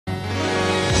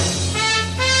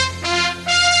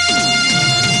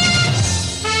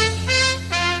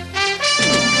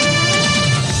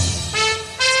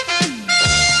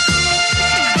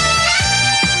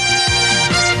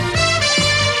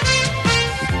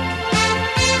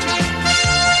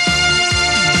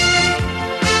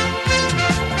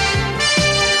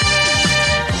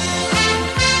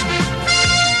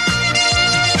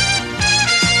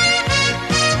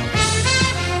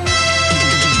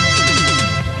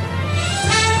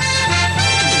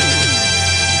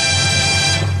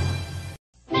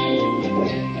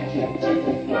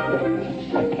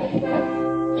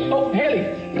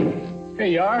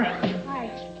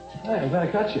I'm glad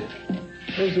I caught you.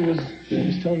 Rosa was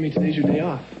telling me today's your day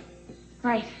off.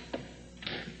 Right.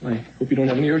 I hope you don't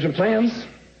have any urgent plans.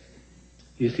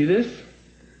 Do you see this?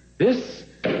 This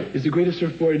is the greatest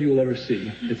surfboard you will ever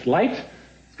see. It's light,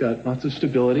 it's got lots of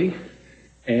stability,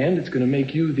 and it's going to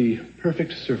make you the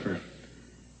perfect surfer.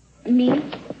 Me? Well,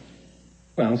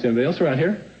 I don't see anybody else around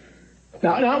here.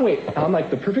 Now, wait. I'm like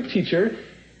the perfect teacher,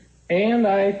 and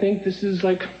I think this is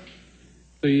like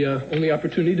the only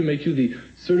opportunity to make you the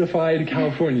certified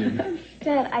Californian.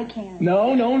 Dad, I can't.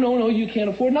 No, you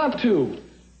can't afford not to.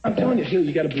 I'm telling you, Hale,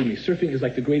 you gotta believe me. Surfing is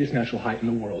like the greatest natural height in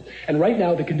the world. And right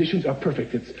now, the conditions are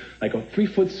perfect. It's like a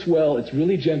 3-foot swell. It's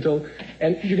really gentle.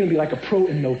 And you're gonna be like a pro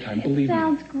in no time, believe me. It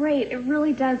sounds great. It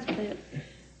really does, but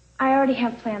I already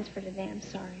have plans for today. I'm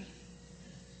sorry.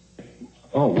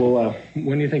 Oh, well,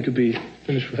 when do you think you'll be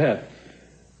finished with that?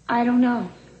 I don't know.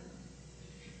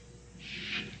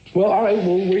 Well, all right.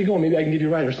 Well, where are you going? Maybe I can give you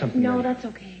a ride or something. No, that's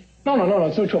okay. No.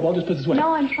 It's no trouble. I'll just put this away.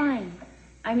 No, I'm fine.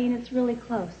 I mean, it's really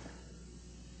close.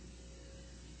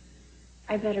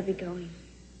 I better be going.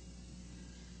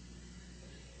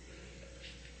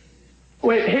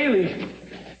 Wait, Heyli.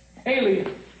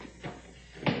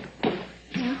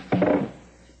 Yeah?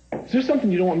 Is there something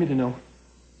you don't want me to know?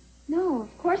 No,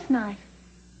 of course not.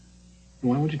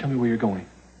 Why won't you tell me where you're going?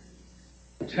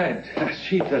 Ted,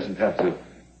 she doesn't have to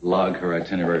log her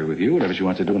itinerary with you. Whatever she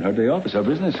wants to do in her day off is her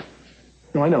business.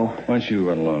 No, I know. Why don't you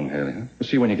run along, Heyli? Huh? We'll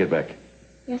see you when you get back.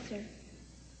 Yes, sir.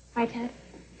 Bye, Ted.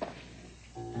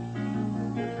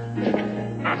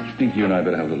 I think you and I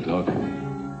better have a little talk.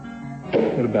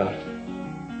 What about?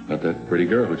 About that pretty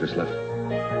girl who just left.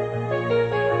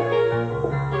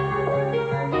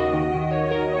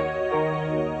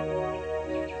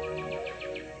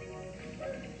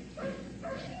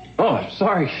 Oh,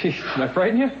 sorry. Did I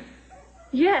frighten you?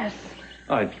 Yes.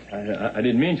 I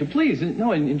didn't mean to. Please,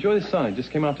 no, enjoy the sun. I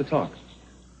just came out to talk.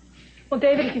 Well,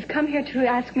 David, if you've come here to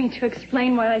ask me to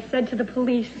explain what I said to the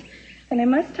police, then I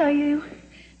must tell you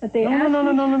that they asked me...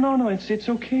 No. It's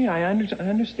okay. I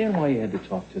understand why you had to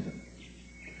talk to them.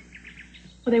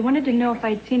 Well, they wanted to know if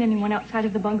I'd seen anyone outside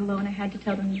of the bungalow, and I had to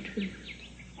tell them the truth.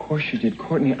 Of course you did.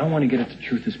 Courtney, I want to get at the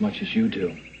truth as much as you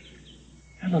do.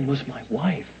 Ellen was my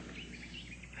wife.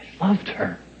 I loved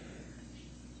her.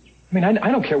 I mean,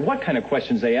 I don't care what kind of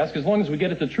questions they ask, as long as we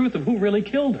get at the truth of who really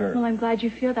killed her. Well, I'm glad you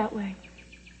feel that way.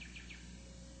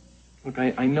 Look,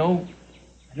 I know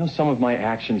some of my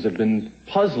actions have been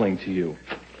puzzling to you.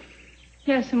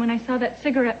 Yes, and when I saw that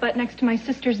cigarette butt next to my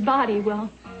sister's body, well,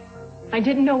 I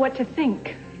didn't know what to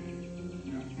think.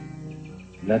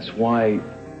 That's why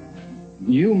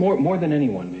you, more than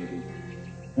anyone, maybe,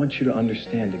 want you to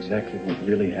understand exactly what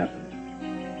really happened.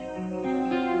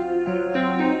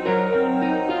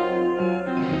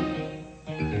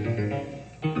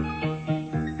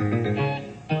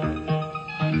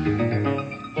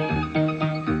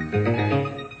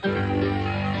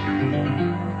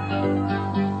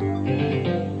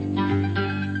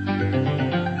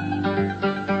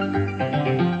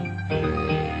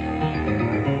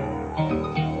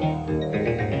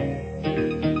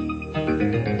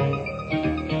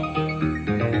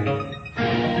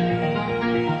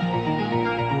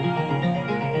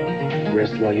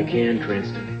 While you can,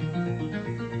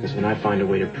 Cranston. Because when I find a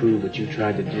way to prove what you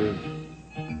tried to do,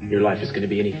 your life is going to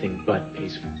be anything but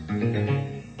peaceful.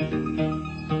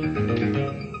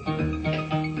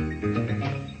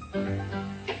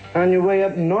 On your way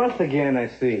up north again, I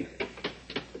see.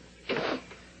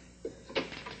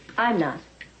 I'm not.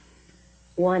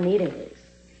 Juanita is.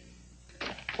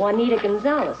 Juanita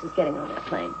Gonzalez is getting on that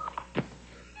plane.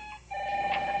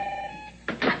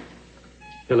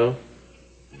 Hello?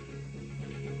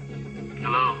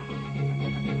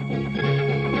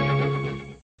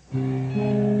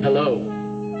 Hello.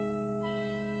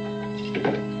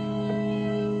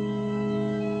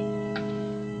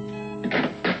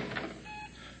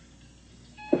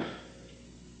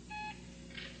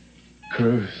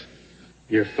 Cruz.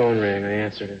 Your phone rang. I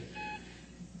answered it.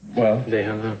 Well? They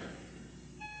hung up.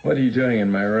 What are you doing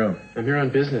in my room? I'm here on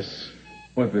business.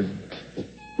 What business?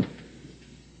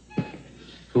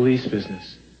 Police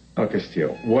business. Okay,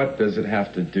 Steele, what does it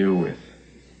have to do with?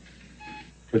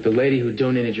 With the lady who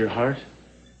donated your heart,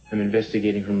 I'm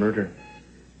investigating her murder.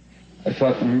 I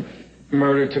thought the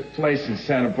murder took place in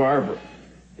Santa Barbara.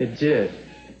 It did.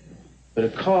 But a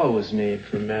call was made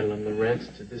from Madeline Lorentz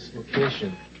to this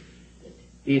location.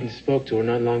 Eden spoke to her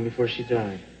not long before she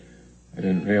died. I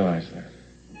didn't realize that.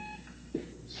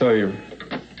 So you're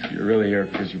really here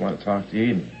because you want to talk to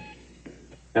Eden?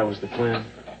 That was the plan.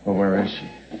 Well, where is she?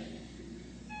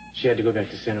 She had to go back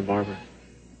to Santa Barbara.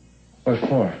 What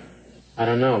for? I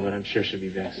don't know, but I'm sure she'll be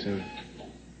back soon.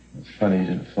 It's funny you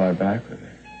didn't fly back with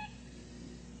her.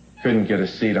 Couldn't get a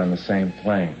seat on the same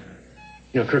plane.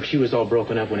 You know, Kirk, she was all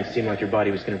broken up when it seemed like your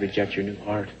body was going to reject your new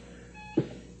heart.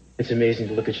 It's amazing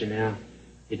to look at you now.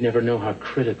 You'd never know how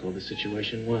critical the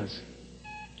situation was.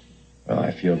 Well,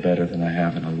 I feel better than I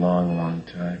have in a long, long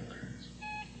time, Cruz.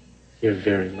 You're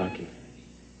very lucky.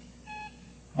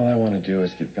 All I want to do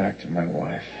is get back to my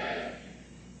wife.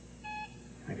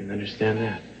 I can understand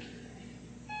that.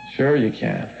 Sure you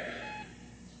can.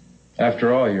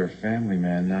 After all, you're a family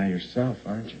man now yourself,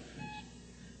 aren't you, Cruz?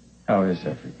 How is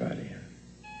everybody?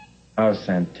 How's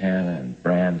Santana and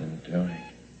Brandon doing?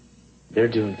 They're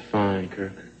doing fine,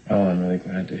 Kirk. Oh, I'm really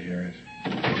glad to hear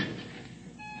it.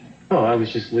 Oh, I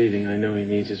was just leaving. I know he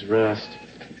needs his rest.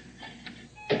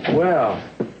 Well,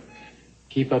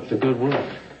 keep up the good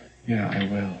work. Yeah, I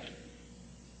will.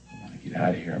 I want to get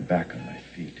out of here and back on my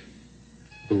feet.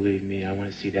 Believe me, I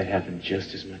want to see that happen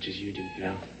just as much as you do,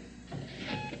 pal.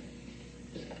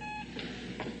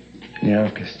 You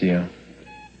know, Castillo,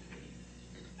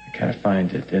 I kind of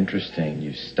find it interesting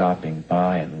you stopping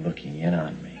by and looking in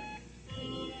on me.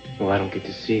 Well, I don't get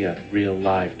to see a real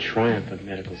live triumph of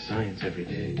medical science every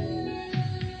day.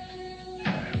 I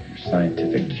hope your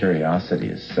scientific curiosity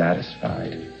is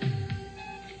satisfied.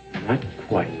 Not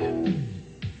quite.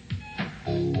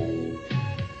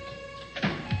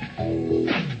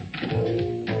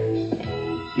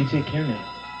 You take care now.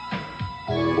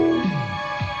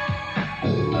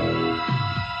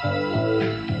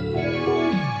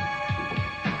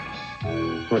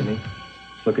 Courtney,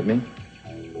 look at me.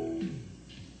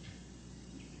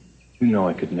 You know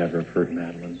I could never have hurt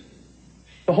Madeline.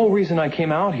 The whole reason I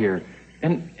came out here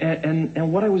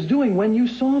and what I was doing when you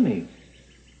saw me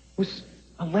was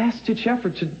a last-ditch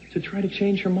effort to try to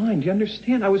change her mind. Do you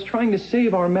understand? I was trying to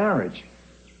save our marriage.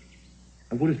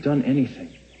 I would have done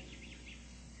anything.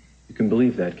 You can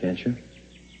believe that, can't you?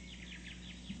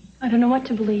 I don't know what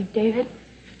to believe, David.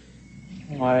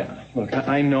 Look,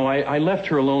 I know I left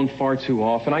her alone far too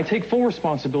often. I take full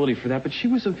responsibility for that, but she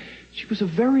was a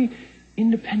very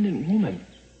independent woman.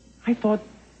 I thought,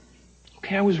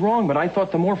 okay, I was wrong, but I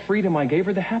thought the more freedom I gave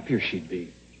her, the happier she'd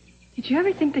be. Did you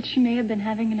ever think that she may have been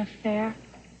having an affair?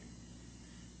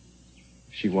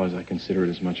 If she was, I consider it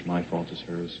as much my fault as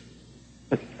hers.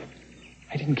 But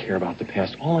I didn't care about the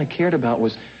past. All I cared about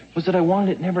was that I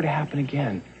wanted it never to happen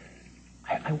again.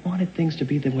 I wanted things to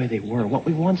be the way they were, what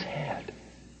we once had.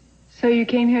 So you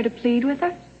came here to plead with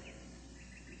her?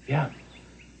 Yeah.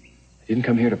 I didn't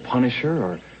come here to punish her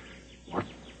or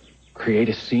create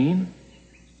a scene.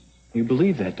 You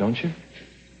believe that, don't you?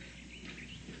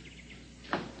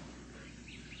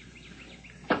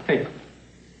 Hey,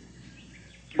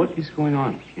 what is going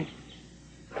on?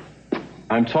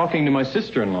 I'm talking to my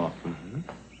sister-in-law. Mm-hmm.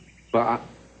 But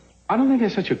I don't think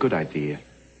that's such a good idea.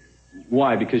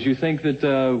 Why? Because you think that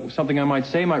something I might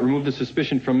say might remove the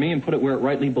suspicion from me and put it where it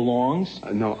rightly belongs?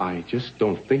 No, I just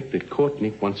don't think that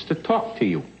Courtney wants to talk to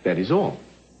you. That is all.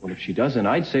 Well, if she doesn't,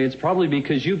 I'd say it's probably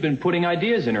because you've been putting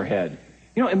ideas in her head.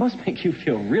 You know, it must make you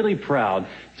feel really proud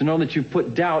to know that you've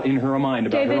put doubt in her mind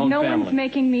about her own family. David, no one's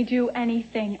making me do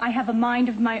anything. I have a mind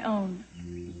of my own.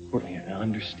 Courtney, I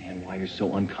understand why you're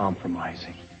so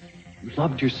uncompromising. You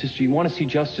loved your sister. You want to see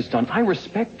justice done. I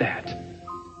respect that.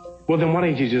 Well, then why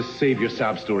don't you just save your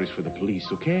sob stories for the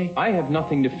police, okay? I have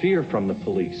nothing to fear from the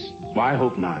police. Well, I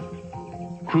hope not.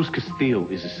 Cruz Castillo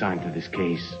is assigned to this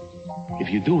case. If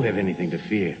you do have anything to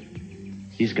fear,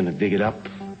 he's gonna dig it up,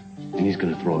 and he's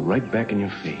gonna throw it right back in your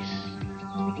face.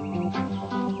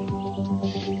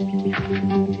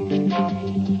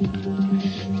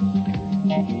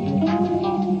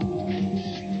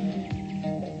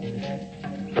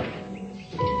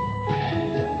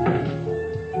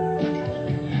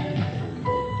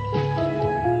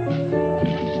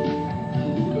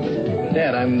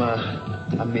 Dad, I'm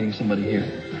meeting somebody here.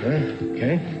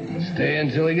 Okay. Stay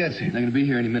until he gets here. They're gonna be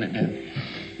here any minute, Dad.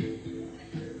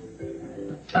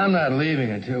 I'm not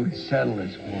leaving until we settle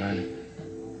this, Warren.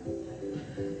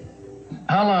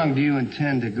 How long do you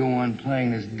intend to go on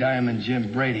playing this Diamond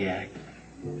Jim Brady act?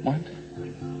 What?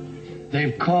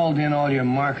 They've called in all your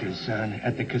markers, son,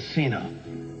 at the casino.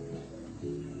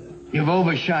 You've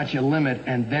overshot your limit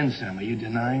and then some. Are you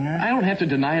denying that? I don't have to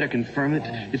deny it or confirm it.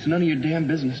 It's none of your damn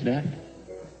business, Dad.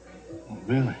 Oh,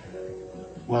 really?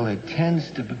 Well, it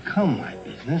tends to become my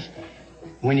business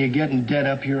when you're getting dead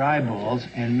up your eyeballs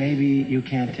and maybe you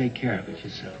can't take care of it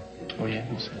yourself. Oh, yeah?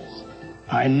 Who says?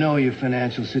 I know your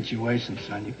financial situation,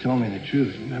 son. You told me the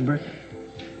truth, remember?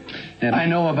 Dad, I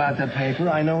know about the paper.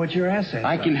 I know what your assets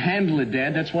I can handle it,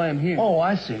 Dad. That's why I'm here. Oh,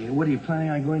 I see. What are you planning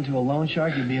on going to a loan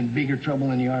shark? You'd be in bigger trouble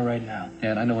than you are right now.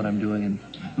 Dad, I know what I'm doing and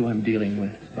who I'm dealing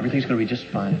with. Everything's going to be just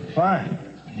fine. Fine.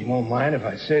 You won't mind if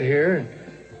I sit here and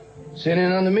sit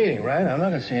in on the meeting, right? I'm not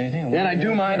going to say anything. Dad, I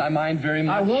do mind. I mind very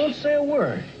much. I won't say a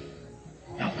word.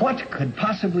 Now, what could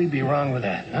possibly be wrong with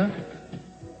that, huh?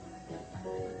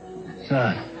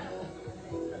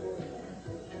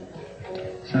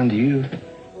 Son, do you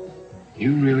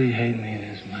really hate me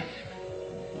this much?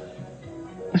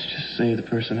 Let's just say the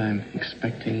person I'm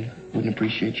expecting wouldn't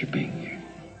appreciate your being here.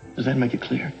 Does that make it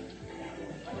clear?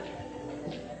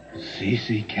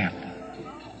 C.C. Captain.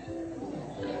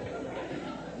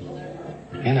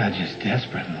 You're not just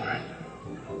desperate, Warren.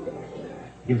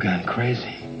 You've gone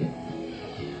crazy.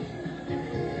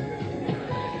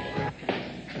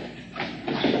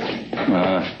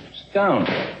 Sit down.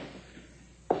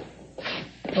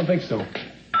 I don't think so.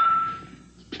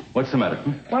 What's the matter?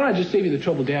 Why don't I just save you the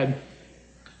trouble, Dad?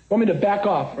 Want me to back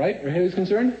off, right, where Haley's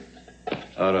concerned?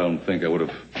 I don't think I would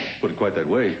have put it quite that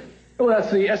way. Well,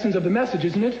 that's the essence of the message,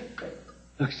 isn't it?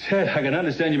 Look, Ted, I can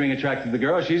understand you being attracted to the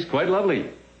girl. She's quite lovely.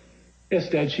 Yes,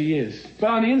 Dad, she is. But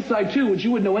on the inside, too, which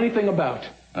you wouldn't know anything about.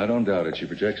 I don't doubt it. She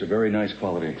projects a very nice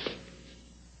quality.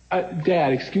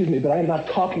 Dad, excuse me, but I am not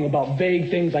talking about vague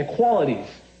things like qualities.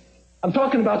 I'm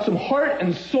talking about some heart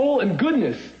and soul and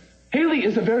goodness. Haley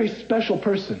is a very special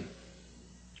person.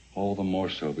 All the more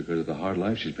so because of the hard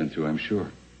life she's been through, I'm sure.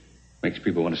 Makes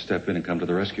people want to step in and come to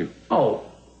the rescue. Oh,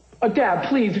 Dad,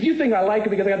 please, if you think I like it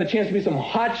because I got the chance to be some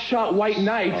hotshot white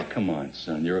knight... Oh, come on,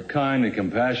 son. You're a kind and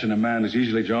compassionate man who's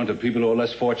usually drawn to people who are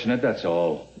less fortunate, that's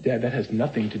all. Dad, that has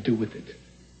nothing to do with it.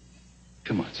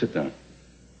 Come on, sit down.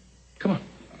 Come on.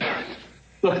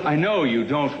 Look, I know you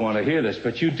don't want to hear this,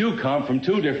 but you do come from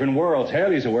two different worlds.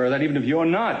 Haley's aware of that, even if you're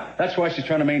not. That's why she's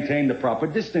trying to maintain the proper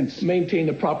distance. Maintain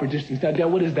the proper distance. Now, Dad,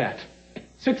 what is that?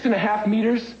 6.5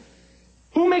 meters?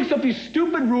 Who makes up these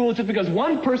stupid rules just because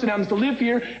one person happens to live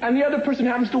here and the other person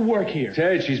happens to work here?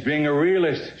 Ted, she's being a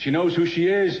realist. She knows who she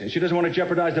is, and she doesn't want to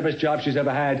jeopardize the best job she's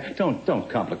ever had. Don't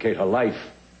complicate her life.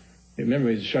 Your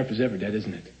memory is as sharp as ever, Dad,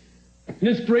 isn't it? An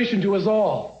inspiration to us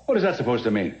all. What is that supposed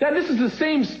to mean? Dad, this is the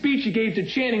same speech you gave to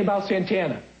Channing about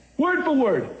Santana. Word for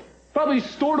word. Probably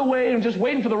stored away and just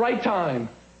waiting for the right time.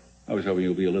 I was hoping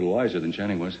you'll be a little wiser than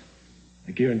Channing was.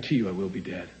 I guarantee you I will be,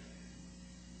 Dad.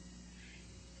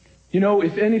 You know,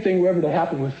 if anything were ever to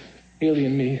happen with Haley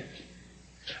and me,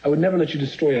 I would never let you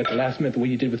destroy it at the last minute the way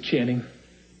you did with Channing.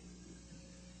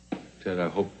 Ted, I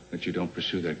hope that you don't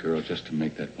pursue that girl just to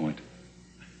make that point.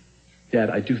 Dad,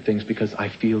 I do things because I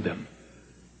feel them.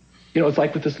 You know, it's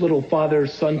like with this little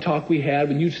father-son talk we had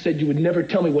when you said you would never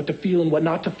tell me what to feel and what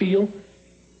not to feel.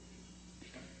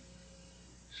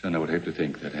 Son, I would hate to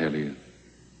think that Haley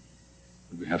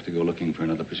would have to go looking for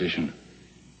another position.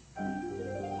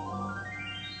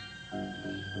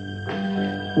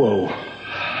 Whoa.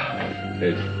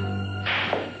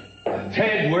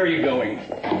 Ted, where are you going?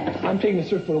 I'm taking the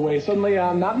surfboard away. Suddenly,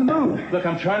 I'm not in the mood. Look,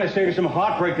 I'm trying to save you some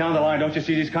heartbreak down the line. Don't you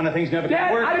see these kind of things never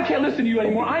Dad, work? I can't listen to you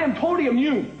anymore. I am totally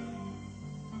immune.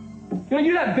 You know,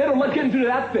 you're not better luck getting through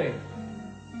that thing.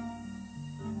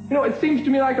 You know, it seems to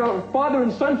me like our father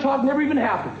and son talk never even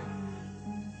happened.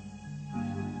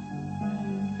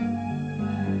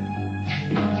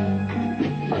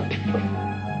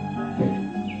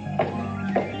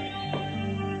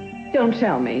 Don't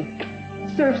tell me.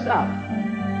 Surf's up.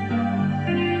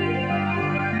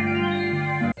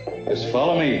 Just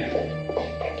follow me.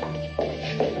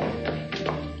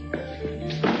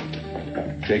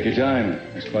 Take your time.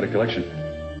 It's quite a collection.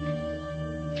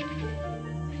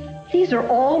 These are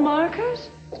all markers?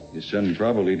 Your son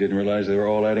probably didn't realize they were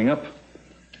all adding up.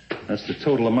 That's the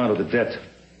total amount of the debt.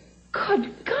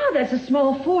 Good God, that's a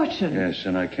small fortune. Yes,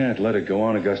 and I can't let it go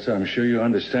on, Augusta. I'm sure you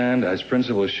understand. As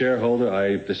principal shareholder,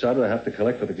 I decided I have to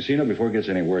collect for the casino before it gets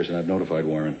any worse, and I've notified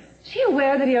Uorren. Is he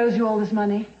aware that he owes you all this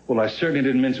money? Well, I certainly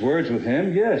didn't mince words with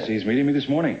him. Yes, he's meeting me this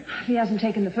morning. He hasn't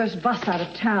taken the first bus out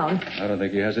of town. I don't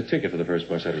think he has a ticket for the first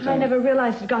bus out of town. I never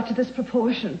realized it got to this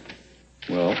proportion.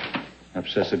 Well,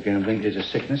 obsessive gambling is a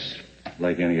sickness,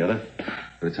 like any other.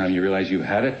 By the time you realize you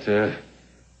had it,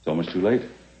 it's almost too late.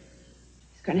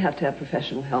 He's going to have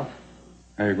professional help.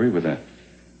 I agree with that.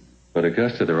 But,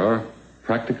 Augusta, there are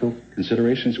practical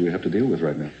considerations we have to deal with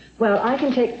right now. Well, I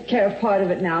can take care of part of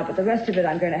it now, but the rest of it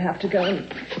I'm going to have to go and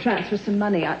transfer some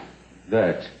money.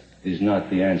 That is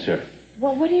not the answer.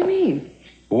 Well, what do you mean?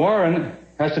 Uorren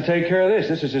has to take care of this.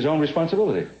 This is his own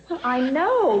responsibility. Well, I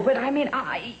know, but I mean,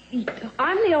 I'm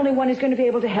the only one who's going to be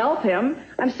able to help him.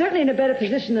 I'm certainly in a better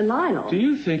position than Lionel. Do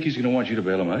you think he's going to want you to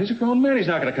bail him out? He's a grown man. He's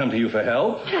not going to come to you for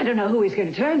help. I don't know who he's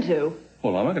going to turn to.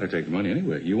 Well, I'm not going to take the money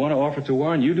anyway. You want to offer it to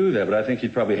Warren, you do that, but I think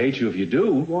he'd probably hate you if you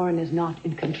do. Warren is not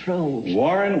in control.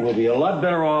 Warren will be a lot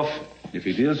better off if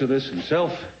he deals with this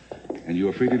himself, and you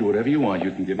are free to do whatever you want.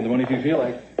 You can give him the money if you feel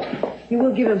like. You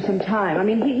will give him some time. I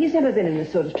mean, he's never been in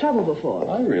this sort of trouble before.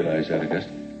 I realize that,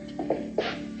 Augusta.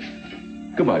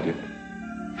 Goodbye, dear.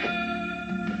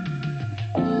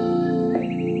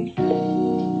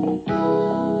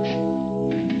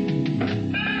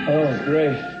 Oh,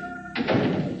 great.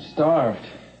 I'm starved.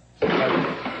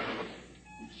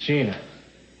 Gina.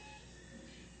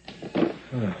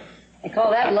 They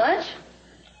call that lunch?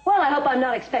 Well, I hope I'm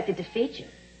not expected to feed you.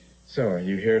 So, are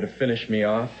you here to finish me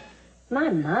off?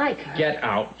 My, Kirk. Get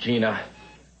out, Gina.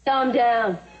 Calm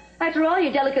down. After all,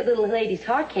 your delicate little lady's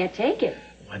heart can't take it.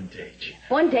 One day, Gina.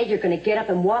 One day you're going to get up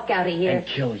and walk out of here. And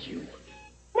kill you.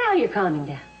 Now you're calming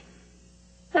down.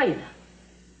 No, you're not.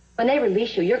 When they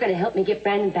release you, you're going to help me get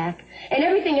Brandon back. And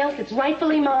everything else that's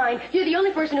rightfully mine. You're the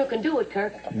only person who can do it,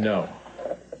 Kirk. No.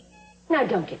 Now,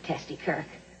 don't get testy, Kirk.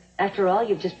 After all,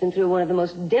 you've just been through one of the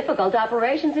most difficult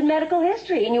operations in medical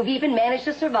history, and you've even managed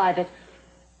to survive it.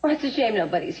 Well, it's a shame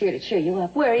nobody's here to cheer you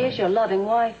up. Where is your loving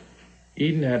wife?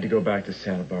 Eden had to go back to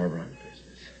Santa Barbara on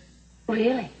business.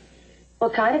 Really?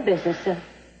 What kind of business, sir?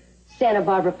 Santa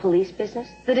Barbara police business?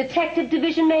 The detective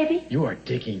division, maybe? You are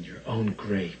digging your own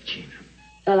grave, Gina.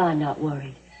 Well, I'm not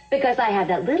worried. Because I have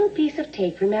that little piece of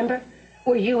tape, remember?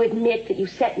 Where you admit that you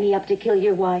set me up to kill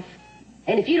your wife.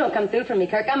 And if you don't come through for me,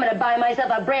 Kirk, I'm going to buy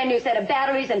myself a brand new set of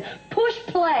batteries and push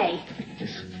play.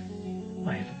 Listen,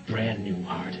 I have a brand new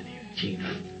heart in here,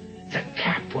 Gina. It's a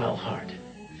Capwell heart,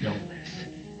 no less.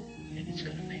 And it's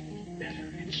going to make me better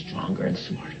and stronger and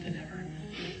smarter than ever.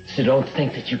 So don't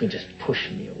think that you can just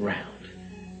push me around.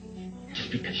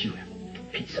 Just because you have a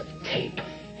piece of tape.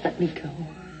 Let me go.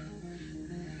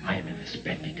 I am in this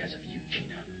bed because of you,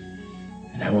 Gina.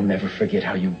 And I will never forget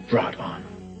how you brought on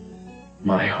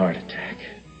my heart attack.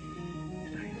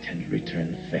 And I intend to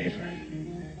return the favor.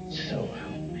 So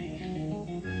help me.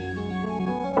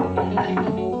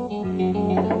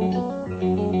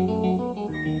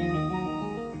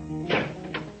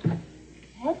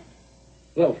 Ted?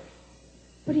 Hello.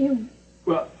 What are you...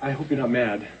 Well, I hope you're not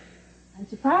mad. I'm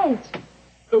surprised.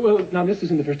 Well, now, this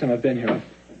isn't the first time I've been here.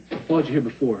 I've followed you here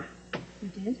before. You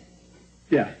did?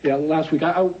 Yeah, last week.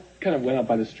 I kind of went out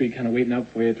by the street, kind of waiting out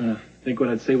for you, trying to think what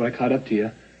I'd say when I caught up to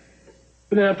you.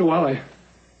 But then after a while, I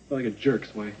felt like a jerk,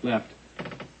 so I left.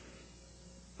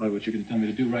 Probably what you're going to tell me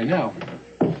to do right now.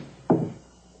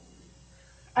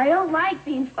 I don't like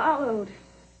being followed.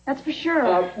 That's for sure.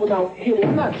 Well, now, Heyli,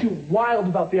 I'm not too wild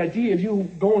about the idea of you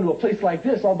going to a place like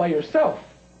this all by yourself.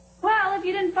 Well, if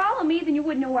you didn't follow me, then you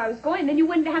wouldn't know where I was going. Then you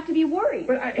wouldn't have to be worried.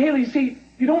 But, Heyli, see,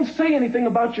 you don't say anything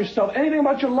about yourself, anything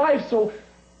about your life, so...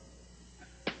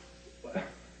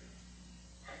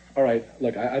 All right,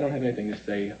 look, I don't have anything to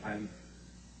say. I'm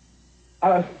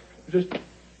just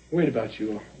worried about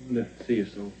you. I want to see you,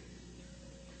 so...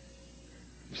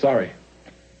 I'm sorry.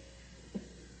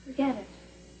 Forget it.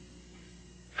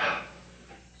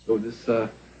 So this,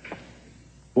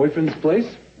 boyfriend's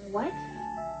place? What?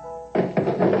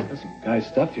 There's some guy's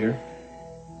stuff here.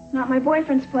 It's not my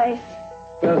boyfriend's place.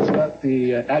 Well, it's not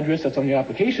the address that's on your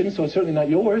application, so it's certainly not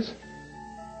yours.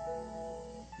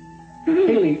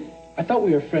 Heyli, I thought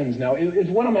we were friends now. Is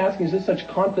what I'm asking, is this such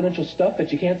confidential stuff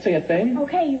that you can't say a thing?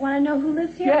 Okay, you want to know who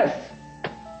lives here? Yes.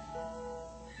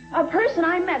 A person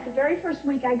I met the very first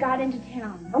week I got into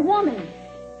town. A woman.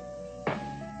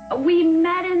 We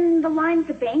met in the line at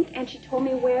the bank, and she told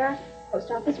me where the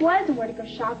post office was and where to go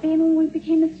shopping, and we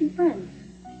became instant friends.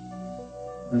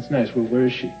 That's nice. Well, where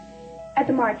is she? At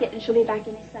the market, and she'll be back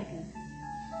any second.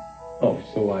 Oh,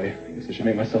 so I guess I should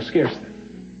make myself scarce then.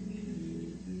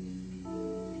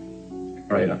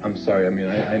 All right, I'm sorry. I mean,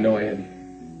 I know I had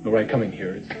no right coming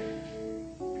here. It's...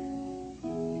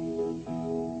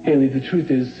 Heyli, the truth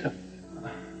is...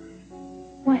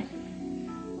 What?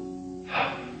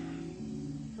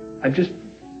 I've just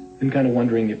been kind of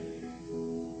wondering if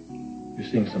you're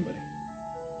seeing somebody.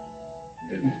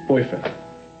 Boyfriend.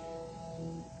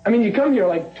 I mean, you come here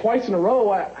like twice in a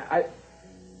row.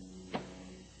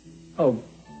 Oh,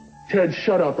 Ted,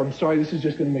 shut up. I'm sorry. This is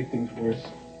just going to make things worse.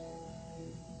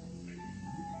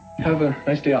 Have a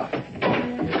nice day off.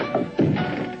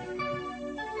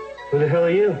 Who the hell are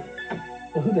you?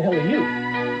 Well, who the hell are you?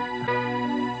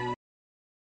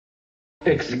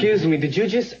 Excuse me, did you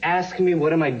just ask me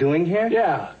what am I doing here?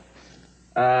 Yeah.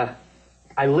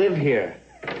 I live here.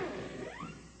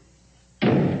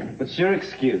 What's your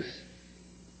excuse?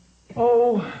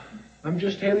 Oh, I'm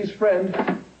just Haley's friend.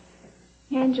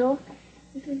 Angel,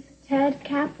 this is Ted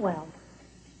Capwell.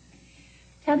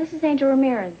 Ted, this is Angel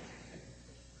Ramirez.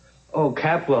 Oh,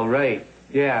 Capwell, right.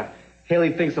 Yeah.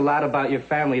 Haley thinks a lot about your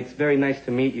family. It's very nice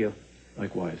to meet you.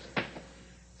 Likewise.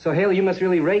 So, Haley, you must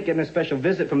really rate getting a special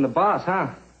visit from the boss,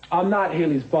 huh? I'm not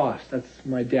Haley's boss. That's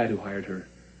my dad who hired her.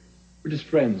 We're just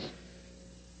friends.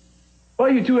 Well,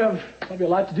 you two have probably a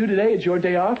lot to do today. It's your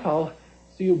day off. I'll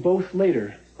see you both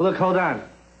later. Look, hold on.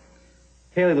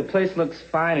 Haley, the place looks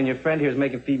fine, and your friend here is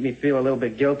making me feel a little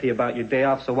bit guilty about your day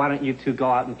off, so why don't you two go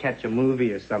out and catch a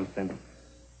movie or something?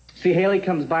 See, Haley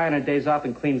comes by on her days off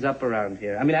and cleans up around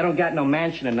here. I mean, I don't got no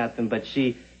mansion or nothing, but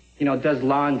she, does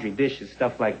laundry, dishes,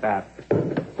 stuff like that.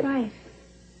 Right.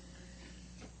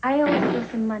 I owe you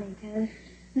some money, Ted.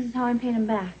 This is how I'm paying him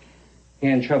back.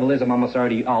 And trouble is, I'm almost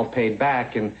already all paid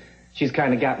back, and she's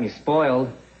kind of got me spoiled.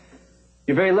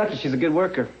 You're very lucky. She's a good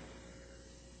worker.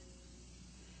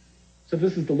 So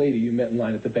this is the lady you met in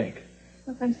line at the bank.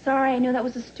 Look, I'm sorry. I know that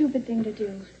was a stupid thing to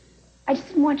do. I just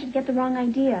didn't want you to get the wrong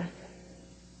idea.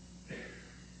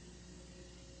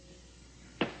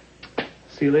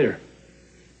 See you later.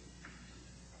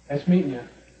 Nice meeting you.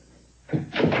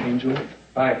 Angel.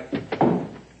 Bye.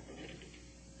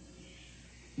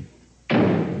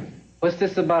 What's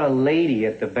this about a lady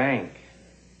at the bank?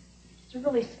 It's a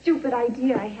really stupid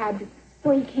idea I had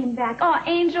before you came back. Oh,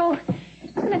 Angel,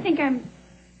 he's going to think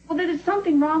well, there's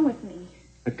something wrong with me.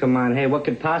 Come on, hey, what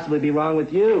could possibly be wrong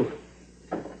with you?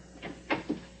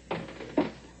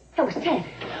 That was Ted.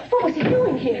 What was he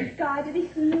doing here? God, did he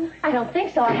see you? I don't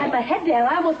think so. I had my head down.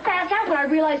 I almost passed out when I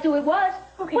realized who it was.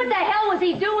 Okay. What the hell was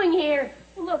he doing here?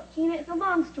 Well, look, Gina, it's a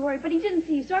long story, but he didn't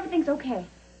see you, so everything's okay.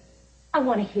 I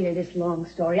want to hear this long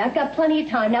story. I've got plenty of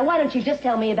time. Now, why don't you just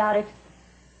tell me about it?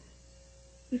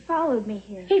 He followed me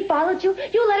here. He followed you?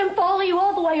 You let him follow you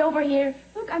all the way over here?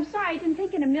 Look, I'm sorry. I didn't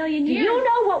think in a million Do years. you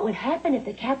know what would happen if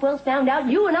the Capwells found out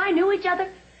you and I knew each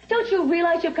other? Don't you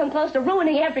realize you've come close to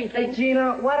ruining everything? Hey,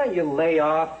 Gina, why don't you lay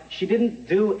off? She didn't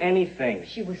do anything.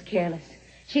 She was careless.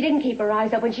 She didn't keep her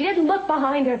eyes open. She didn't look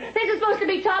behind her. This is supposed to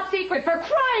be top secret, for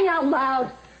crying out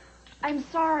loud. I'm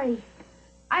sorry.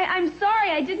 I'm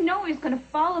sorry. I didn't know he was going to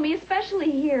follow me, especially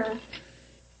here.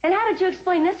 And how did you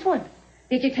explain this one?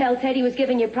 Did you tell Ted he was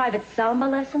giving you private samba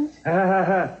lessons?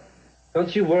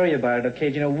 Don't you worry about it, okay,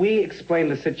 Gina? We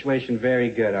explained the situation very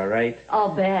good, all right?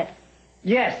 I'll bet.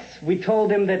 Yes, we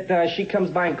told him that she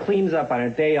comes by and cleans up on her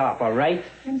day off, all right?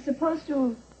 I'm supposed to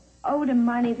have owed him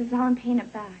money. This is how I'm paying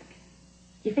it back.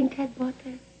 You think Ted bought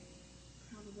that?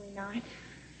 Probably not.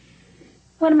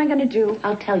 What am I going to do?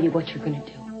 I'll tell you what you're going to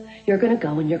do. You're going to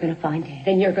go and you're going to find Ted.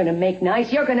 And you're going to make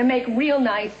nice. You're going to make real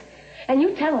nice. And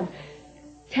you tell him.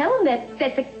 Tell him that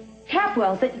the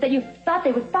Capwells, that you thought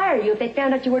they would fire you if they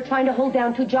found out you were trying to hold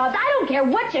down 2 jobs. I don't care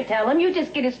what you tell him. You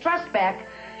just get his trust back.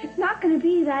 It's not going to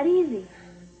be that easy.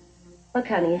 Look,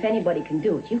 honey, if anybody can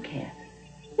do it, you can.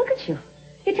 Look at you.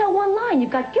 You tell one line,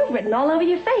 you've got guilt written all over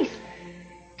your face.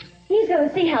 He's going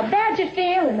to see how bad you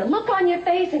feel and the look on your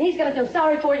face, and he's going to feel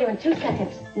sorry for you in 2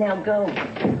 seconds. Now go.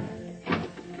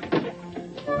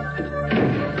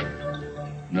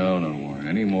 No, Warren.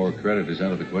 Any more credit is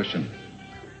out of the question.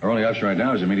 Our only option right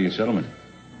now is immediate settlement.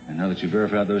 And now that you've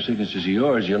verified those signatures are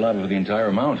yours, you're liable for the entire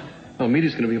amount. Well,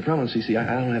 immediate's going to be a problem, CC.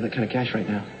 I don't have that kind of cash right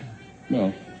now.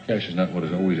 Well, cash is not what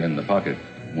is always in the pocket,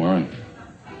 Warren.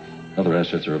 Other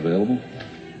assets are available.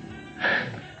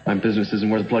 My business isn't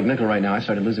worth a plug nickel right now. I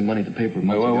started losing money at the paper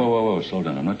months ago. Whoa. Slow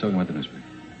down. I'm not talking about the newspaper.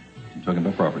 I'm talking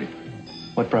about property.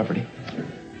 What property?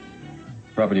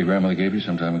 Property your grandmother gave you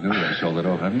some time ago. You sold that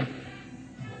off, haven't you?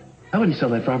 I wouldn't sell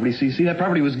that property, CC. That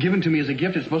property was given to me as a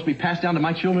gift. It's supposed to be passed down to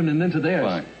my children and then to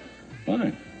theirs.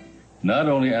 Fine. Not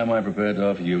only am I prepared to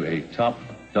offer you a top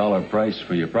dollar price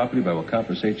for your property, but I will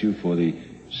compensate you for the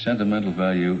sentimental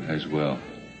value as well.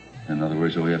 In other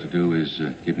words, all you have to do is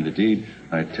give me the deed.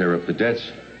 I tear up the debts,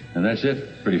 and that's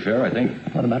it. Pretty fair, I think.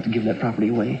 I'm not about to give that property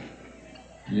away.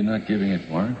 You're not giving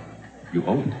it, Warren. You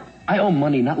owe it. I owe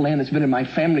money, not land that's been in my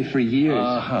family for years.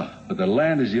 But the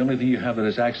land is the only thing you have that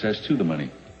has access to the money.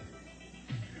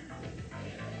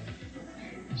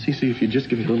 CC, if you just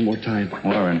give me a little more time.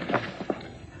 Warren,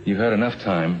 you've had enough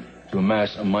time to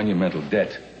amass a monumental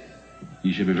debt.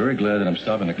 You should be very glad that I'm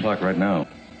stopping the clock right now.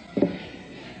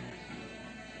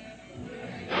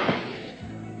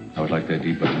 I would like that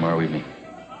deed by tomorrow evening.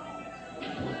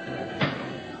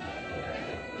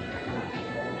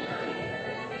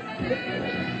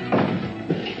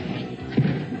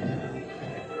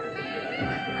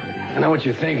 I know what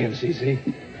you're thinking,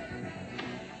 CC.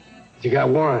 You got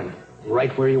Warren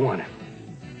right where you want him.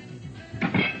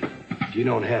 If you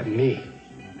don't have me,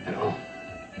 at all.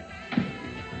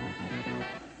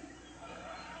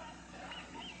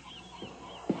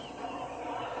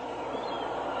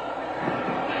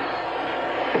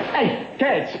 Hey,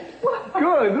 catch.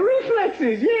 Good.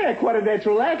 Reflexes. Yeah, quite a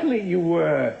natural athlete you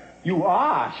were. You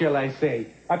are, shall I say.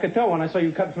 I could tell when I saw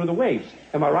you cut through the waves.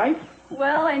 Am I right?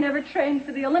 Well, I never trained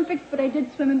for the Olympics, but I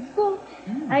did swim in school.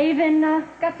 I even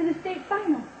got to the state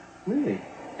final. Really?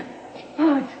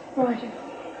 Oh, it's gorgeous.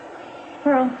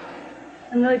 Pearl,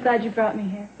 I'm really glad you brought me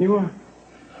here. You are.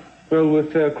 Well,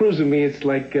 with Cruz and me, it's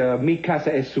like mi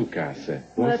casa es su casa.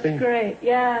 Well, that's great,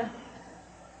 yeah.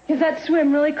 Because that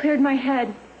swim really cleared my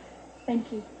head.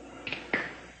 Thank you.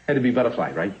 Had to be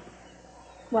butterfly, right?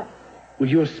 What? Well,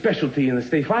 your specialty in the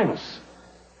state finals.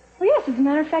 Well, yes, as a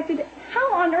matter of fact,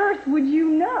 how on earth would you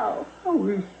know?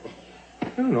 Oh, I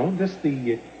don't know, just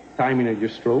the timing of your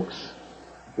strokes.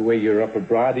 The way your upper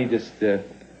body just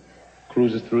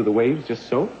cruises through the waves, just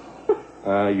so.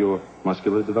 Your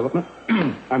muscular development.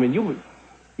 I mean,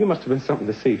 you must have been something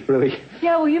to see, really.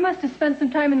 Yeah, well, you must have spent some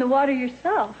time in the water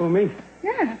yourself. Who, me?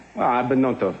 Yeah. Well, I've been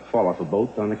known to fall off a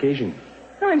boat on occasion.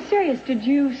 No, I'm serious. Did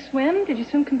you swim? Did you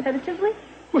swim competitively?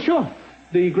 Well, sure.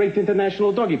 The Great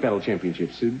International Doggy Paddle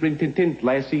Championships. Rin Tin Tin,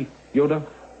 Lassie, Yoda.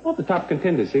 All the top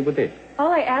contenders, they were there.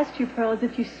 All I asked you, Pearl, is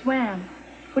if you swam.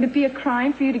 Would it be a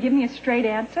crime for you to give me a straight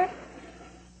answer?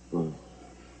 Well,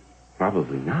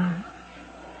 probably not.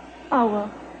 Oh,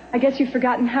 well, I guess you've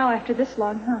forgotten how after this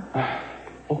long, huh?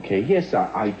 Okay, yes,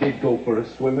 I did go for a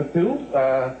swim or two,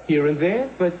 here and there,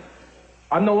 but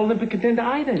I'm no Olympic contender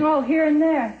either. Oh, here and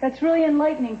there. That's really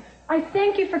enlightening. I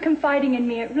thank you for confiding in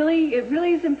me. It really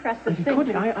is impressive. Thank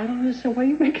you. I don't understand why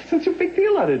you make such a big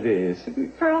deal out of this.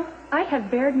 Pearl, I have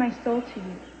bared my soul to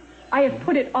you. I have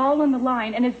put it all on the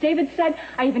line, and as David said,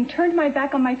 I even turned my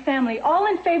back on my family, all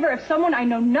in favor of someone I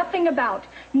know nothing about.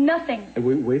 Nothing.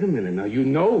 Wait a minute now. You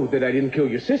know that I didn't kill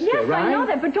your sister, yes, right? I know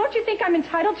that, but don't you think I'm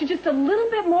entitled to just a little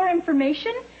bit more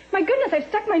information? My goodness, I've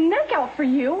stuck my neck out for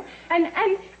you, and I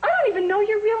don't even know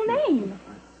your real name.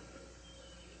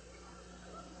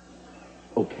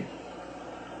 Okay.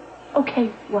 Okay,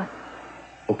 what?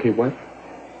 Okay, what?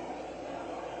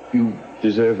 You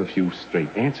deserve a few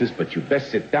straight answers, but you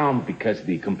best sit down because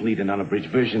the complete and unabridged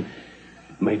version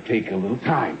may take a little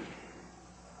time.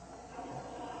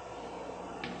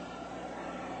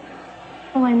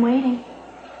 Well, I'm waiting.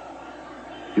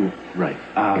 You're right.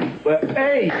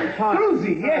 Hey,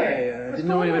 Cruzy, yeah. I didn't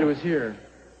know anybody was here.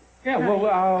 Yeah,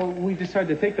 well, we decided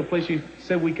to take the place. You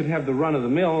said we could have the run of the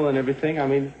mill and everything. I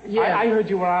mean, Yeah. I heard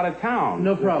you were out of town.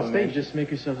 No problem, man. Just make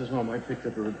yourselves at home. I picked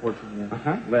up a report from the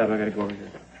lab. I gotta go over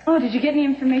here. Oh, did you get any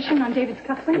information on David's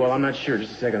cufflinks? Well, I'm not sure.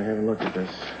 Just a second. I haven't looked at this.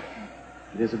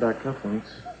 It is about cufflinks.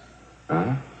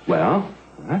 Well?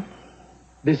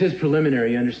 This is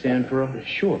preliminary, you understand, Pearl?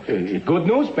 Sure. Good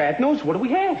news, bad news? What do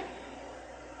we have?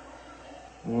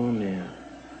 Oh, man.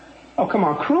 Oh, come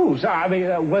on, Cruz. I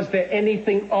mean, was there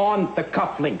anything on the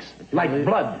cufflinks? Like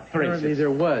blood, for Apparently instance? there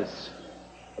was.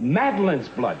 Madeline's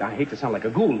blood. I hate to sound like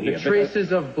a ghoul here. The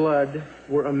traces of blood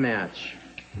were a match.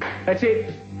 That's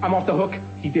it. I'm off the hook.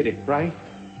 He did it, right?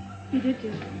 He did do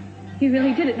it. He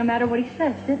really did it, no matter what he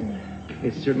says, didn't he?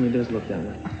 It certainly does look that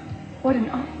way. What an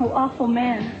awful, awful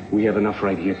man. We have enough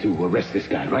right here to arrest this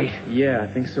guy, right? Yeah, I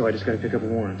think so. I just gotta pick up a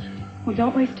warrant. Well,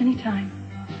 don't waste any time.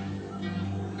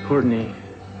 Courtney,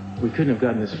 we couldn't have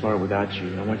gotten this far without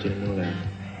you. I want you to know that.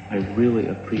 I really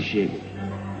appreciate it.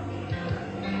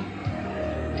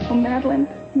 Oh, Madeline.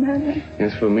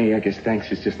 As for me, I guess thanks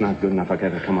is just not good enough. I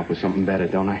gotta come up with something better,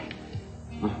 don't I?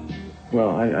 Huh?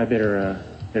 Well, I better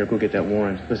go get that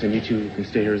warrant. Listen, you two can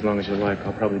stay here as long as you like.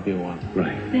 I'll probably be a while.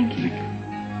 Right. Thank you.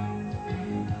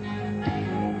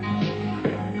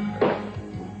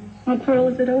 Oh, Pearl,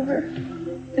 is it over?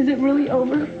 Is it really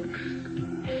over?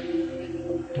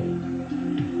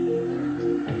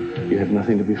 You have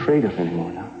nothing to be afraid of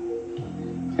anymore now.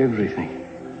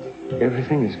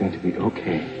 Everything is going to be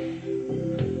okay.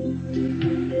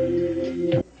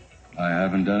 I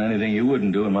haven't done anything you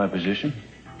wouldn't do in my position.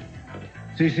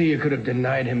 CC, you could have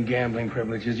denied him gambling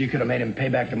privileges. You could have made him pay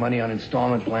back the money on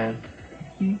installment plan.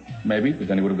 Maybe, but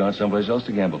then he would have gone someplace else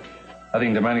to gamble. I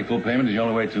think demanding full payment is the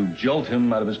only way to jolt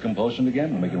him out of his compulsion to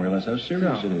gamble and make him realize how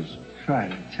serious it is. Try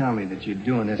to tell me that you're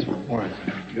doing this for warrants.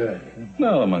 Good.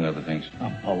 Well, among other things.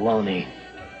 Oh, baloney.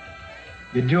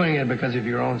 You're doing it because of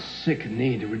your own sick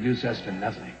need to reduce us to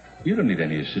nothing. You don't need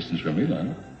any assistance from me,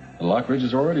 Lionel. The Lockridge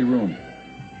is already ruined.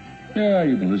 Yeah,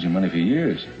 you've been losing money for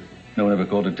years. No one ever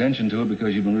called attention to it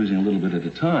because you've been losing a little bit at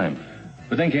a time.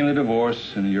 But then came the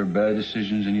divorce, and your bad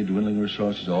decisions and your dwindling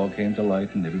resources all came to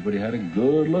light, and everybody had a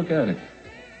good look at it.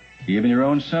 Even your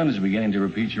own son is beginning to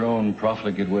repeat your own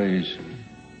profligate ways.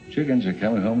 Chickens are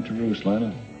coming home to roost,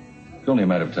 Lionel. It's only a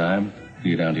matter of time till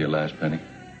you're down to your last penny.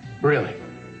 Really?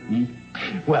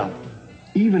 Well,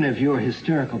 even if your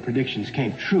hysterical predictions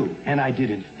came true, and I did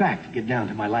in fact get down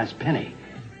to my last penny,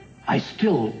 I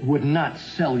still would not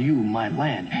sell you my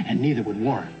land, and neither would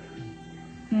Warren.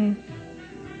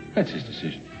 That's his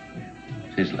decision.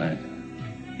 It's his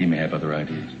land. He may have other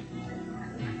ideas.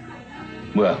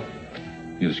 Well,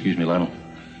 you'll excuse me, Lionel.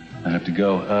 I have to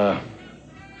go.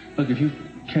 Look, if you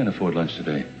can't afford lunch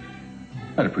today,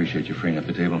 I'd appreciate you freeing up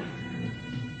the table.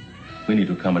 We need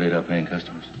to accommodate our paying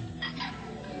customers.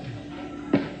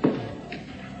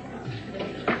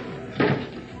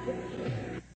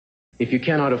 If you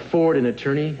cannot afford an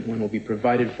attorney, one will be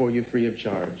provided for you free of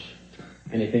charge.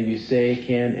 Anything you say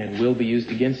can and will be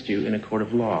used against you in a court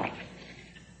of law.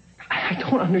 I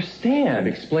don't understand. I've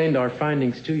explained our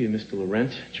findings to you, Mr.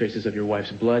 Laurent. Traces of your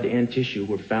wife's blood and tissue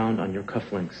were found on your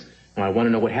cufflinks. Now, I want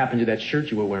to know what happened to that shirt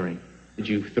you were wearing. Did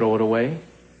you throw it away?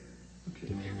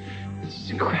 This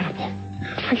is incredible.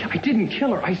 I didn't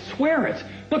kill her. I swear it.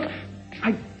 Look,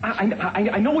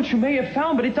 I know what you may have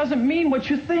found, but it doesn't mean what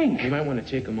you think. You might want to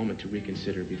take a moment to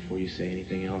reconsider before you say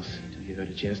anything else until you've had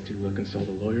a chance to consult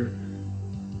a lawyer.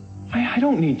 I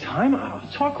don't need time. I'll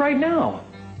talk right now.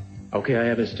 Okay, I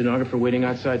have a stenographer waiting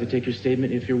outside to take your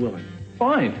statement if you're willing.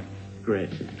 Fine. Great.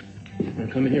 Now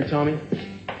come in here, Tommy.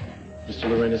 Mr.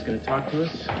 Laurent is going to talk to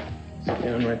us. Sit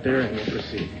down right there and we'll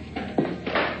proceed.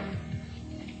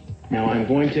 Now I'm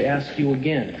going to ask you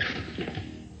again.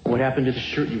 What happened to the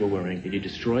shirt you were wearing? Did you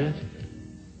destroy it?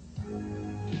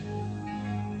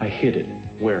 I hid it.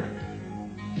 Where?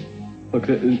 Look,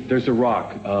 there's a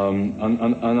rock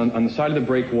on the side of the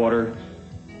breakwater.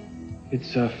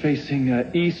 It's facing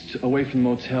east, away from the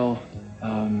motel,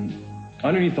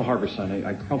 underneath the harbor sign.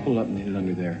 I crumpled it up and hid it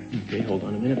under there. Okay, hold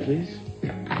on a minute, please.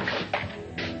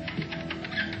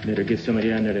 Better get somebody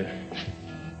down there to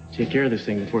take care of this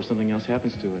thing before something else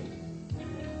happens to it.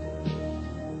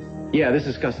 Yeah, this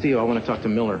is Castillo. I want to talk to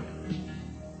Miller.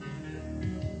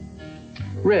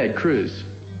 Red, Cruz.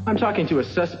 I'm talking to a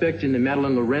suspect in the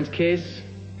Madeleine Laurent case.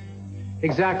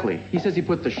 Exactly. He says he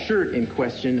put the shirt in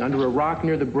question under a rock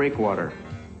near the breakwater.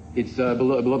 It's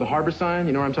below the harbor sign.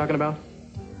 You know what I'm talking about?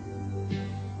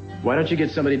 Why don't you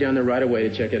get somebody down there right away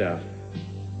to check it out?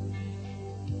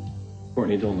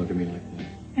 Courtney, don't look at me like that.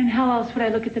 And how else would I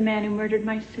look at the man who murdered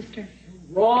my sister?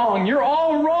 Wrong. You're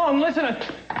all wrong. Listen,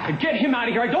 get him out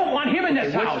of here. I don't want him in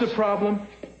this house. What's the problem?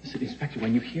 Listen, Inspector,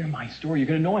 when you hear my story, you're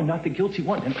going to know I'm not the guilty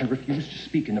one, and I refuse to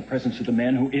speak in the presence of the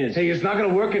man who is. Hey, it's not going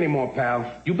to work anymore,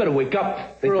 pal. You better wake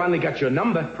up. They finally got your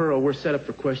number. Pearl, we're set up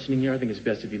for questioning here. I think it's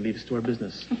best if you leave us to our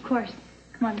business. Of course.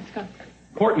 Come on, let's go.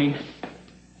 Courtney, I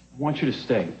want you to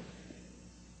stay.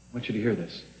 I want you to hear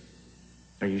this.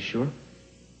 Are you sure?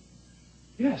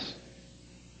 Yes.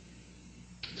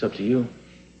 It's up to you.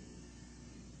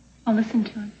 I'll listen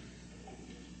to him.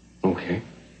 Okay.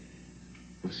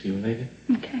 We'll see you later.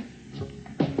 Okay.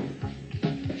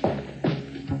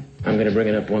 I'm going to bring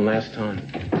it up one last time.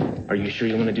 Are you sure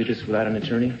you want to do this without an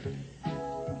attorney?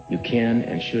 You can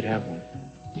and should have one.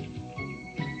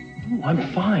 Oh,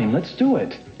 I'm fine. Let's do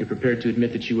it. You're prepared to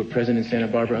admit that you were present in Santa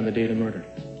Barbara on the day of the murder?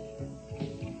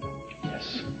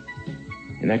 Yes.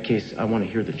 In that case, I want to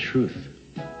hear the truth.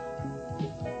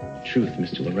 Truth,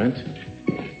 Mr. Laurent.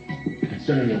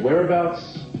 Concerning your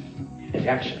whereabouts and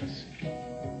actions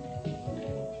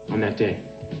on that day.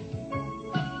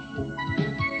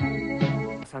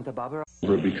 Santa-Barbara?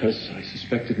 Because I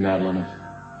suspected Madeleine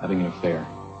of having an affair.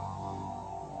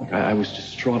 Look, I was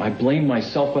distraught. I blamed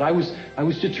myself, but I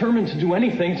was determined to do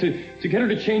anything to get her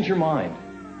to change her mind.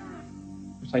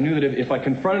 I knew that if I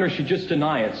confronted her, she'd just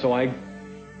deny it, so I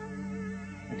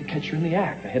had to catch her in the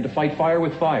act. I had to fight fire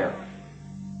with fire.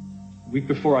 A week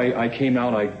before I came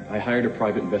out, I hired a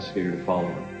private investigator to follow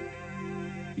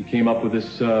her. He came up with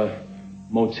this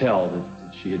motel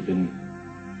that she had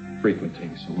been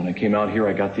frequenting. So when I came out here,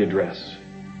 I got the address.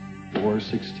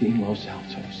 416 Los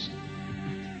Altos.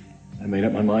 I made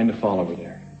up my mind to follow her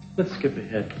there. Let's skip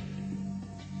ahead.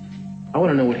 I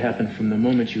want to know what happened from the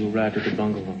moment you arrived at the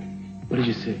bungalow. What did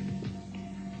you see?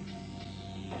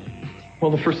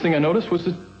 Well, the first thing I noticed was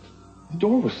that the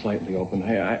door was slightly open.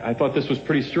 I thought this was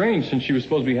pretty strange since she was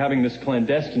supposed to be having this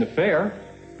clandestine affair.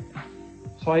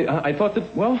 So I thought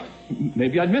that, well,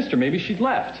 maybe I'd missed her. Maybe she'd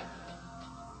left.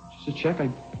 Just to check, I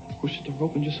pushed the door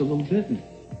open just a little bit, and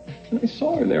I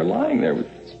saw her there, lying there with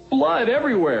blood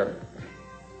everywhere.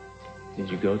 Did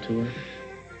you go to her?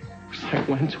 I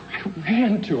went to her. I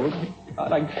ran to her. Oh,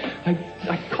 God,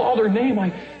 I called her name.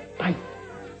 I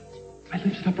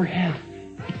lifted up her head.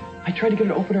 I tried to get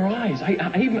her to open her eyes.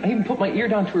 I even put my ear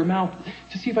down to her mouth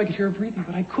to see if I could hear her breathing,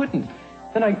 but I couldn't.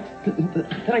 Then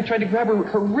I tried to grab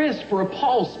her wrist for a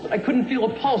pulse, but I couldn't feel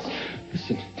a pulse.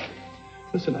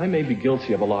 Listen, I may be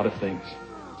guilty of a lot of things.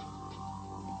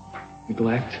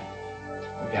 Neglect,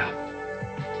 yeah.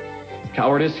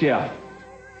 Cowardice, yeah.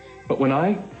 But when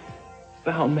I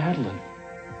found Madeline,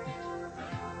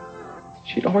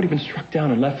 she'd already been struck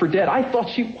down and left for dead. I thought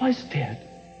she was dead.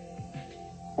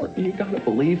 Courtney, you gotta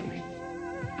believe me.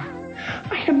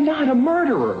 I am not a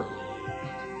murderer.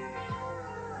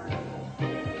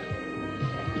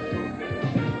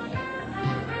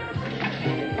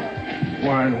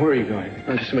 Warren, where are you going?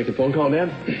 Just to make a phone call,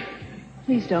 Dad.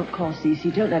 Please don't call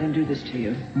Cece. Don't let him do this to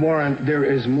you. Warren, there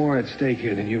is more at stake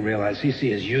here than you realize.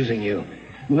 Cece is using you.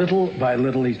 Little by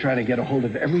little, he's trying to get a hold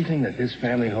of everything that this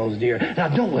family holds dear. Now,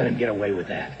 don't let him get away with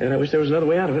that. And I wish there was another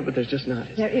way out of it, but there's just not.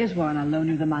 There is, Warren. I'll loan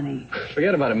you the money.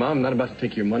 Forget about it, Mom. I'm not about to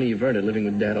take your money. You've earned it living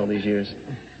with Dad all these years.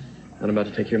 Not about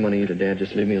to take your money either, Dad.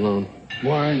 Just leave me alone.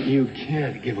 Warren, you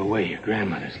can't give away your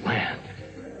grandmother's land.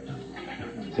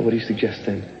 So what do you suggest,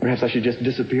 then? Perhaps I should just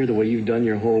disappear the way you've done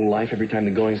your whole life every time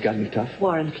the going's gotten tough?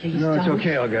 Warren, please No, it's don't.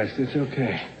 okay, Augustus. It's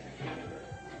okay.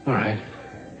 All right.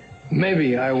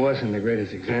 Maybe I wasn't the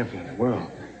greatest example in the world,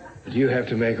 but you have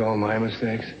to make all my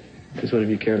mistakes. Because what have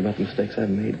you cared about the mistakes I've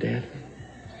made, Dad?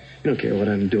 You don't care what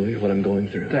I'm doing or what I'm going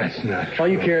through. That's not true. All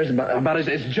you care about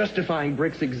is justifying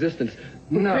Brick's existence.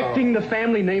 No. Protecting the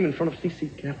family name in front of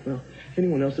C.C. Capwell. If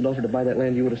anyone else had offered to buy that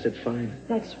land, you would have said fine.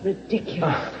 That's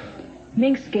ridiculous.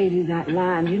 Minx gave you that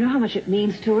land. You know how much it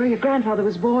means to her? Your grandfather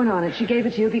was born on it. She gave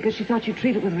it to you because she thought you'd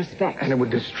treat it with respect. And it would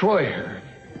destroy her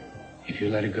if you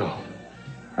let it go.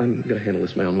 I'm going to handle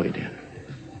this my own way, Dad.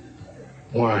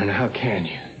 Warren, how can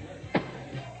you?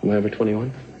 Am I over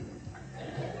 21?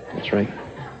 That's right.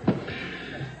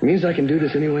 It means I can do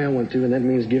this any way I want to, and that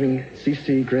means giving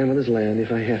C.C. grandmother's land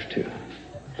if I have to.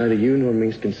 Neither you nor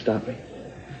Minx can stop me.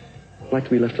 I'd like to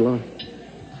be left alone.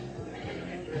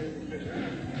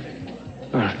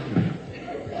 All right.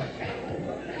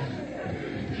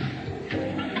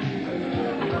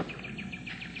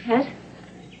 Ted?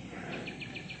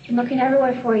 I'm looking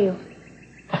everywhere for you.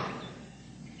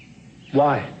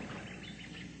 Why?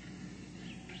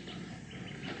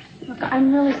 Look,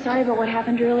 I'm really sorry about what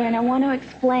happened earlier, and I want to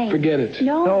explain. Forget it.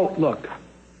 No. No, look. I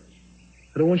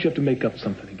don't want you to have to make up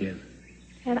something again.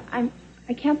 Ted,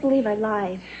 I can't believe I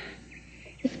lied.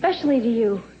 Especially to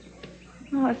you.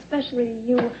 Oh, especially to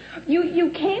you. You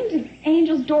came to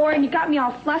Angel's door and you got me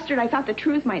all flustered. I thought the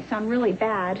truth might sound really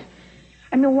bad.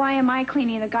 I mean, why am I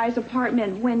cleaning the guy's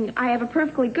apartment when I have a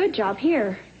perfectly good job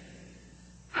here?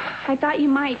 I thought you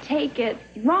might take it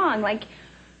wrong, like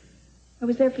I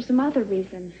was there for some other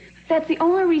reason. That's the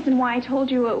only reason why I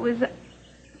told you it was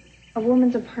a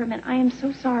woman's apartment. I am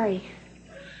so sorry.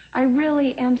 I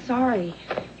really am sorry.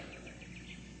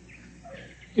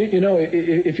 You know,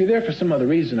 if you're there for some other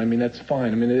reason, I mean, that's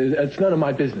fine. I mean, it's none of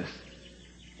my business.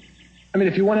 I mean,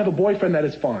 if you want to have a boyfriend, that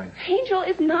is fine. Angel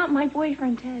is not my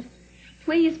boyfriend, Ted.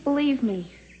 Please believe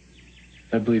me.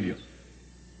 I believe you.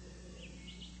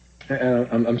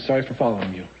 And I'm sorry for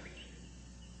following you.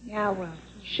 Yeah, well,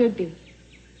 you should be.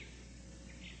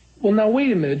 Well, now,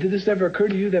 wait a minute. Did this ever occur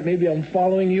to you that maybe I'm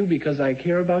following you because I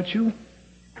care about you?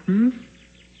 Well,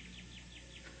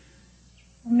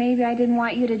 maybe I didn't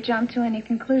want you to jump to any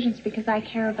conclusions because I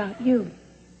care about you.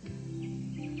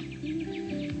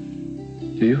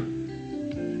 Do you?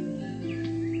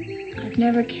 I've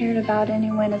never cared about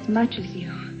anyone as much as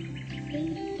you.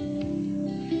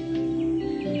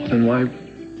 Then why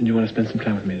did you want to spend some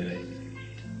time with me today?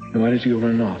 And why did you go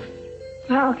running off?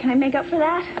 Well, can I make up for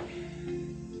that?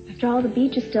 After all, the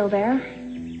beach is still there.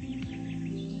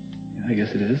 Yeah, I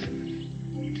guess it is.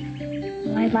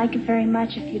 Well, I'd like it very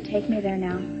much if you'd take me there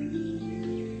now.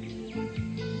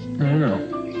 I don't know.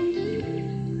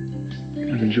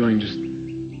 I'm enjoying just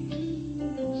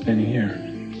standing here.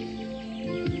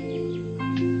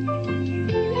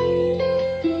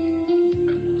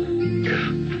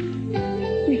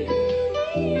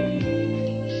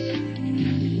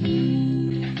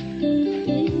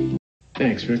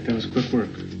 Thanks, Rick. That was quick work.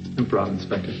 No problem,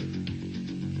 Inspector.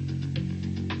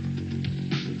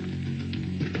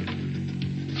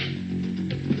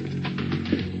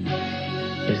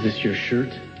 Is this your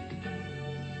shirt?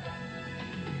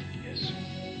 Yes.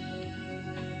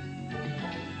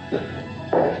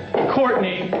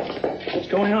 Courtney! What's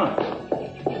going on?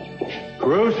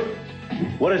 Cruz?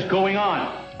 What is going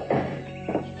on?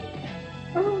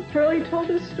 Oh, Pearl told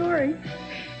his story,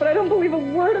 but I don't believe a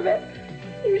word of it.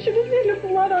 You should have seen the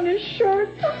blood on his shirt.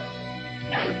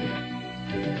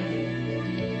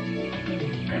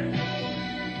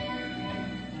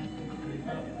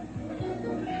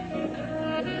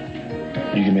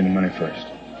 You give me the money first.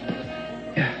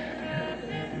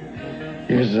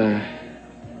 Here's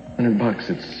 $100.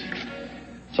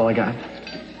 It's all I got.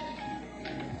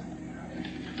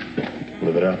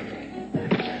 Live it up.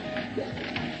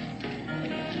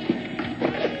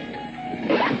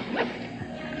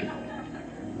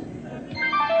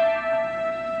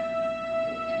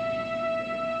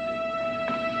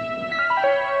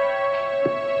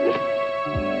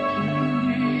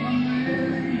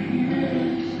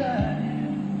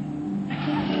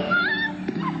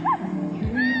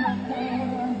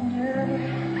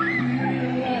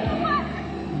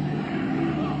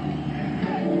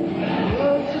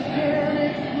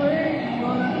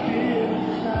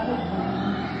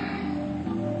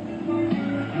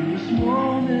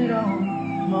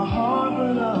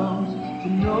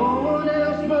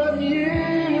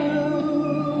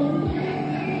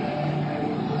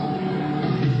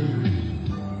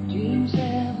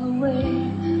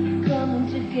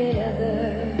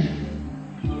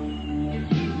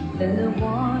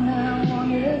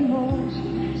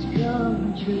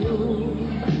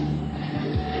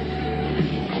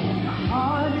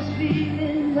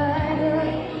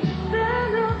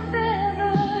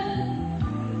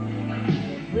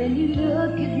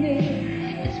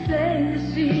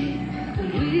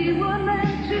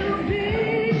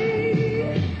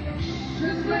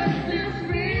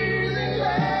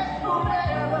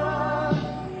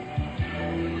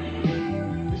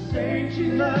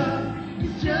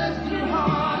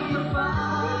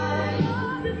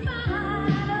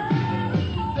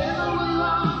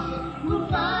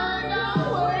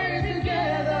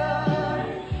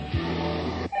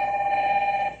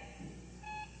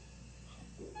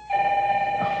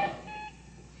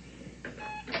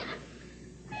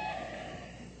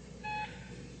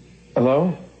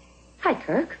 Hello? Hi,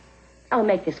 Kirk. I'll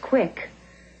make this quick.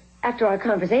 After our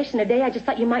conversation today, I just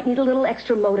thought you might need a little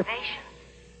extra motivation.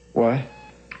 What?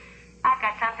 I've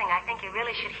got something I think you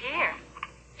really should hear.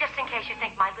 Just in case you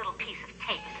think my little piece of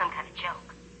tape is some kind of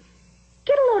joke.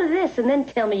 Get a load of this and then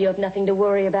tell me you have nothing to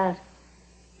worry about.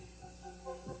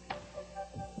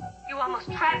 You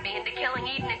almost trapped me into killing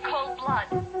Eden in cold blood.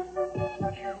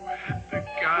 You had the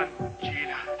gun,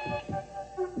 Gina.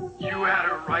 You had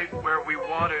her right where we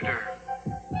wanted her.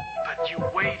 But you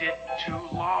waited too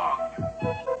long.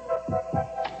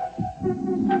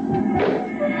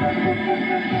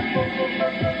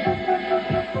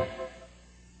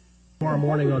 Tomorrow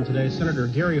morning on Today, Senator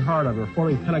Gary Hart on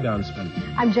reforming Pentagon spending.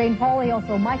 I'm Jane Pauley,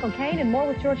 also Michael Caine, and more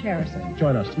with George Harrison.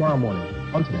 Join us tomorrow morning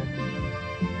on Today.